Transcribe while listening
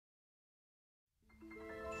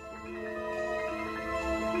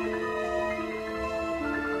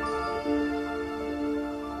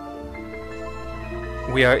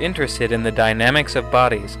We are interested in the dynamics of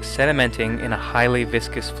bodies sedimenting in a highly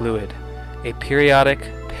viscous fluid. A periodic,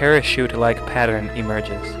 parachute-like pattern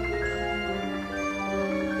emerges.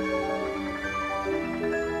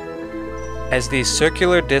 As these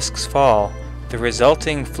circular disks fall, the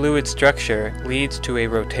resulting fluid structure leads to a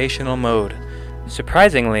rotational mode.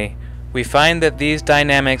 Surprisingly, we find that these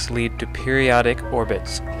dynamics lead to periodic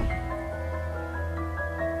orbits.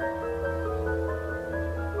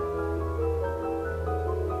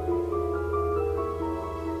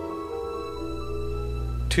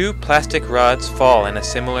 Two plastic rods fall in a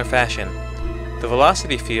similar fashion. The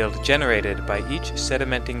velocity field generated by each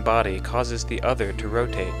sedimenting body causes the other to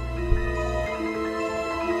rotate.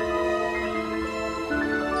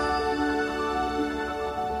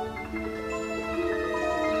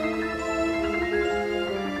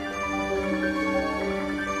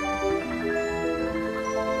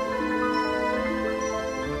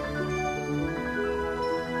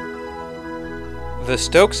 The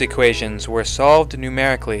Stokes equations were solved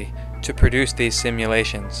numerically to produce these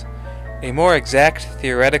simulations. A more exact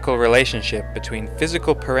theoretical relationship between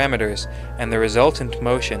physical parameters and the resultant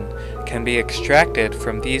motion can be extracted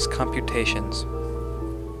from these computations.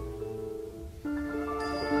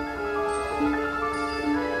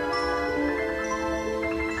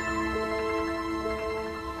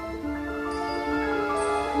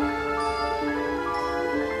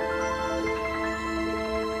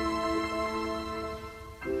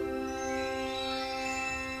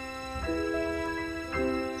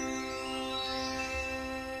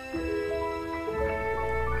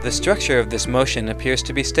 The structure of this motion appears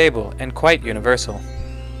to be stable and quite universal.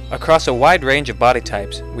 Across a wide range of body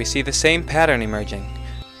types, we see the same pattern emerging.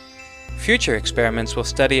 Future experiments will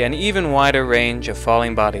study an even wider range of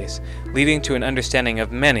falling bodies, leading to an understanding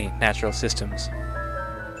of many natural systems.